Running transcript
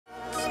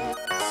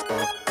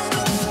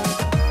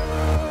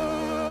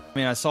I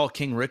mean, I saw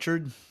King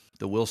Richard,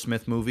 the Will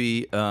Smith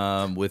movie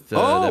with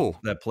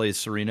that plays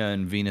Serena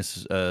and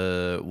Venus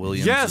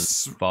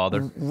Williams'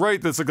 father.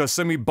 Right, that's like a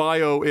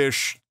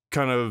semi-bio-ish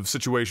kind of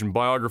situation,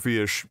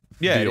 biography-ish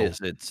Yeah, deal.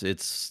 it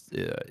is.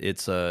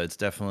 It's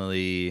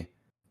definitely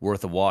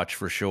worth a watch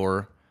for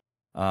sure.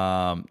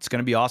 It's going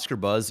to be Oscar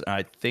buzz.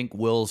 I think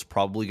Will's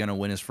probably going to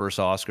win his first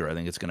Oscar. I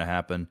think it's going to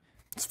happen.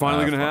 It's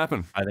finally going to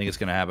happen. I think it's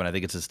going to happen. I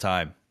think it's his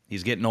time.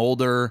 He's getting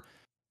older.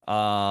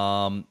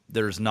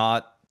 There's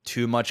not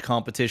too much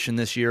competition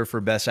this year for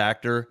Best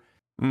Actor.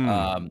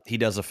 He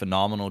does a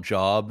phenomenal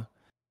job.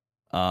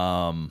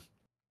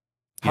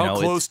 How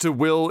close to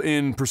Will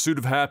in Pursuit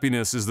of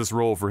Happiness is this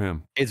role for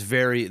him? It's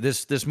very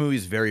this movie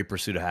is very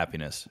Pursuit of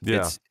Happiness.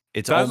 Yeah.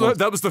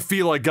 That was the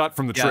feel I got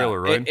from the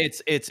trailer, right?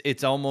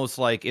 It's almost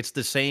like it's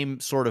the same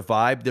sort of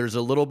vibe. There's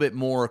a little bit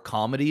more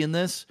comedy in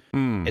this.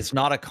 It's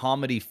not a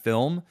comedy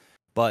film,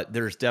 but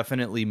there's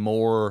definitely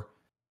more.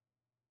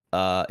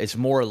 It's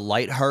more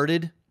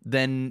lighthearted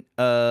than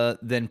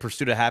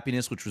Pursuit of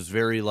Happiness, which was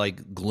very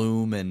like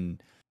gloom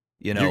and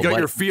you got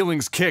your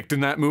feelings kicked in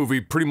that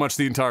movie pretty much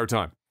the entire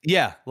time.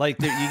 Yeah,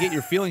 like you get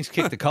your feelings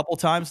kicked a couple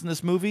times in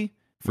this movie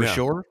for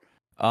sure.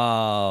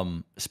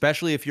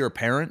 Especially if you're a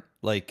parent.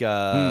 Like,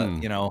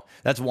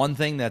 that's one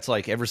thing that's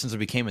like ever since I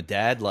became a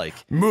dad, like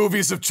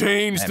movies have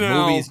changed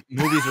now.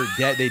 Movies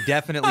are they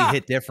definitely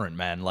hit different,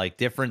 man. Like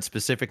different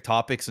specific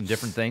topics and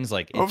different things.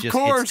 Like it just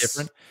hits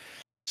different.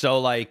 So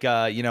like,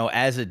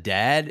 as a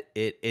dad,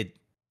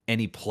 and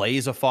he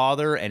plays a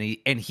father and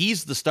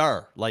he's the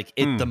star. Like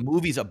the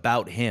movie's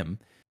about him.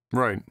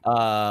 Right.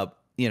 But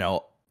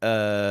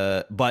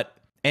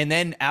and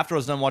then after I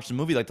was done watching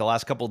the movie, like the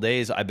last couple of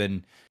days, I've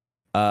been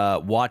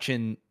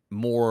watching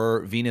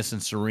more Venus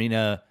and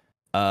Serena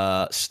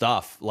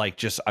stuff. Like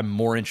just I'm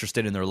more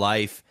interested in their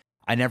life.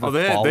 I never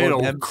they had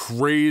them. A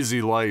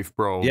crazy life,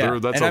 bro. Yeah,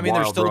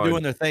 they're still ride.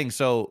 doing their thing.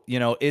 So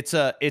it's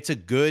a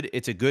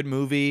good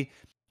movie.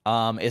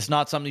 It's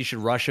not something you should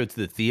rush out to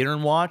the theater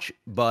and watch,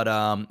 but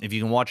if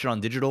you can watch it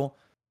on digital,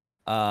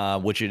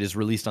 which it is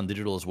released on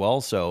digital as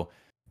well, so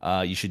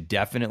you should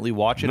definitely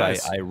watch it.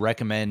 Nice. I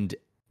recommend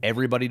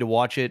everybody to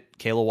watch it.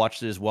 Kayla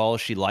watched it as well.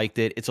 She liked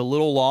it. It's a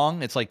little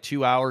long. It's like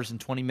 2 hours and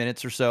 20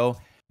 minutes or so,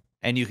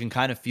 and you can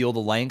kind of feel the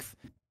length.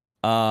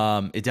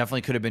 It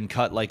definitely could have been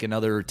cut like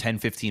another 10,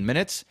 15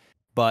 minutes,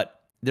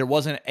 but there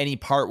wasn't any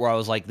part where I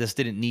was like, this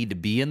didn't need to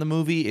be in the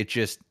movie.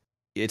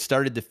 It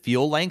started to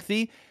feel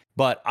lengthy,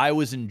 but I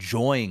was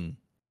enjoying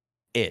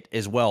it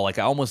as well. Like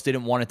I almost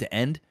didn't want it to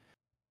end.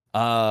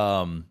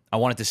 I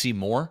wanted to see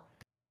more.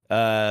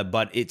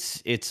 But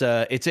it's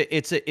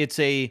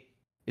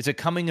a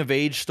coming of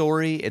age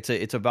story.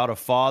 It's about a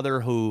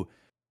father who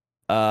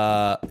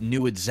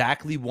knew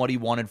exactly what he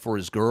wanted for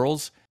his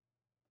girls.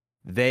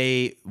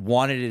 They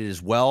wanted it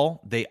as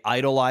well. They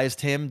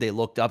idolized him. They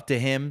looked up to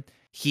him.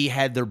 He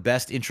had their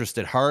best interest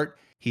at heart.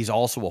 He's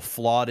also a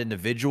flawed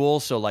individual.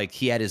 So like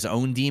he had his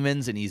own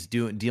demons and he's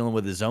dealing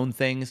with his own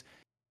things.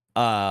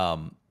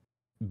 But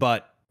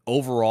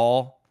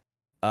overall,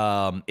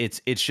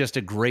 it's just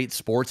a great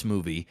sports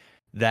movie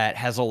that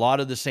has a lot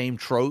of the same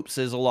tropes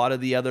as a lot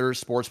of the other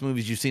sports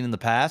movies you've seen in the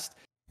past,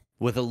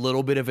 with a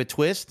little bit of a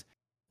twist.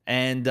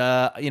 And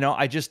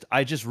I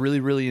just really,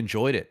 really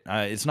enjoyed it.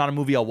 It's not a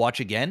movie I'll watch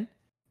again,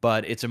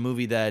 but it's a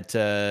movie that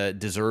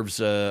deserves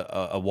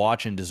a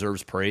watch and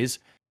deserves praise.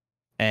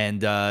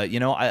 And I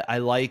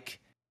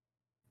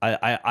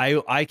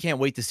can't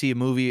wait to see a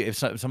movie if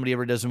somebody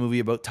ever does a movie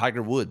about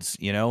Tiger Woods.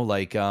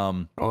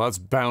 That's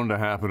bound to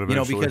happen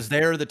eventually. Because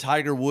they're the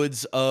Tiger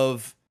Woods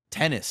of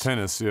tennis,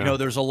 yeah.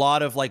 There's a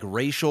lot of like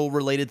racial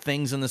related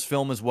things in this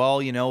film as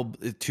well.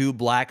 Two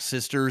black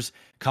sisters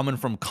coming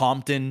from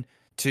Compton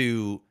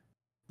to,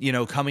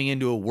 coming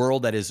into a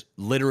world that is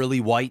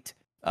literally white.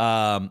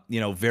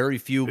 Very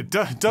few. It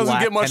doesn't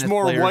get much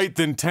more players. White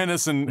than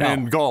tennis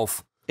and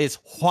golf. It's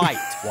white,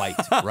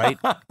 right?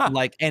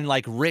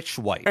 like rich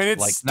white. And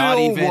it's like still not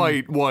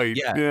even, white.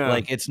 Yeah.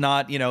 Like it's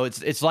not,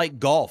 it's like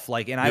golf.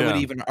 Like, and I would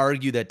even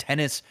argue that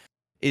tennis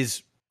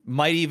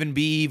might even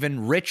be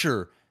even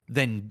richer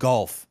than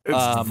golf. It's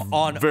on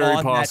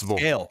possible. That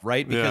scale,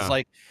 right? Because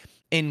like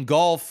in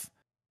golf,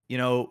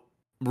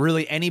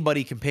 really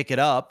anybody can pick it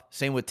up.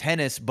 Same with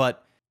tennis,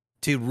 but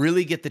to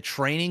really get the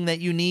training that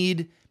you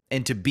need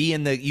and to be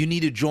you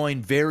need to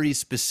join very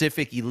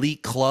specific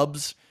elite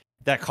clubs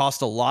that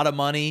cost a lot of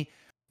money.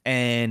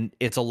 And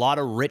it's a lot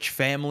of rich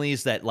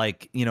families that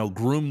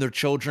groom their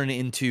children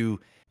into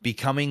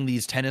becoming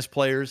these tennis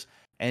players.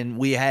 And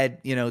we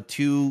had,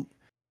 two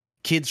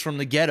kids from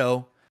the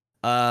ghetto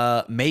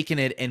making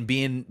it and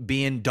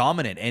being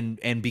dominant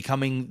and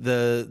becoming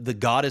the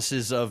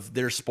goddesses of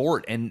their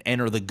sport and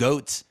are the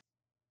goats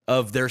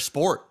of their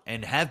sport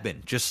and have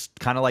been, just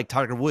kind of like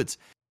Tiger Woods.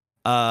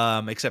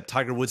 Except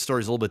Tiger Woods'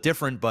 story is a little bit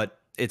different, but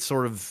it's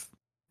sort of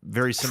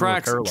very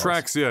similar.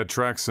 Tracks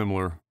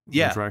similar.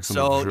 Yeah.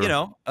 So,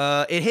 sure.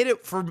 It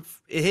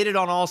hit it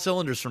on all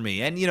cylinders for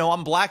me. And,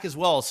 I'm black as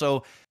well.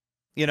 So,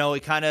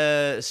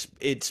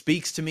 it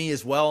speaks to me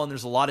as well. And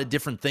there's a lot of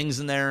different things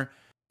in there.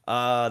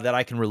 that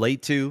I can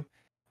relate to,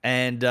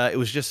 and it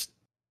was just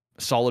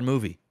a solid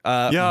movie.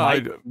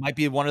 Might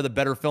be one of the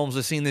better films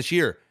I've seen this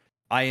year.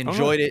 I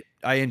enjoyed it.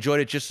 I enjoyed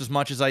it just as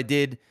much as I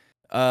did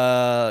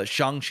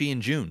Shang-Chi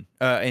and Dune,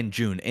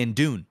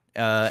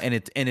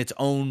 in its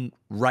own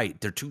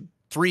right. They're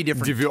three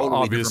different,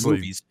 totally different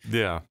movies.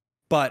 Yeah.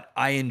 But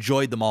I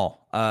enjoyed them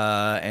all.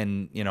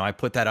 And, I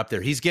put that up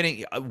there. He's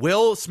getting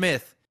Will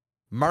Smith,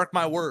 mark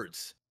my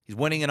words, he's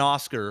winning an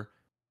Oscar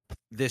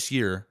this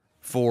year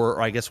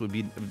or I guess it would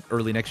be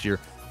early next year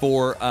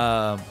for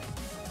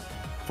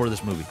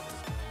this movie.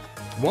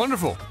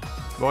 Wonderful.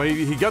 Well,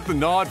 he got the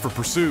nod for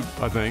Pursuit,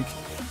 I think.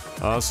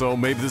 So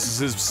maybe this is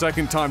his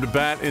second time to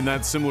bat in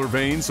that similar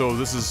vein. So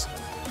is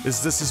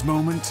this his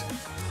moment?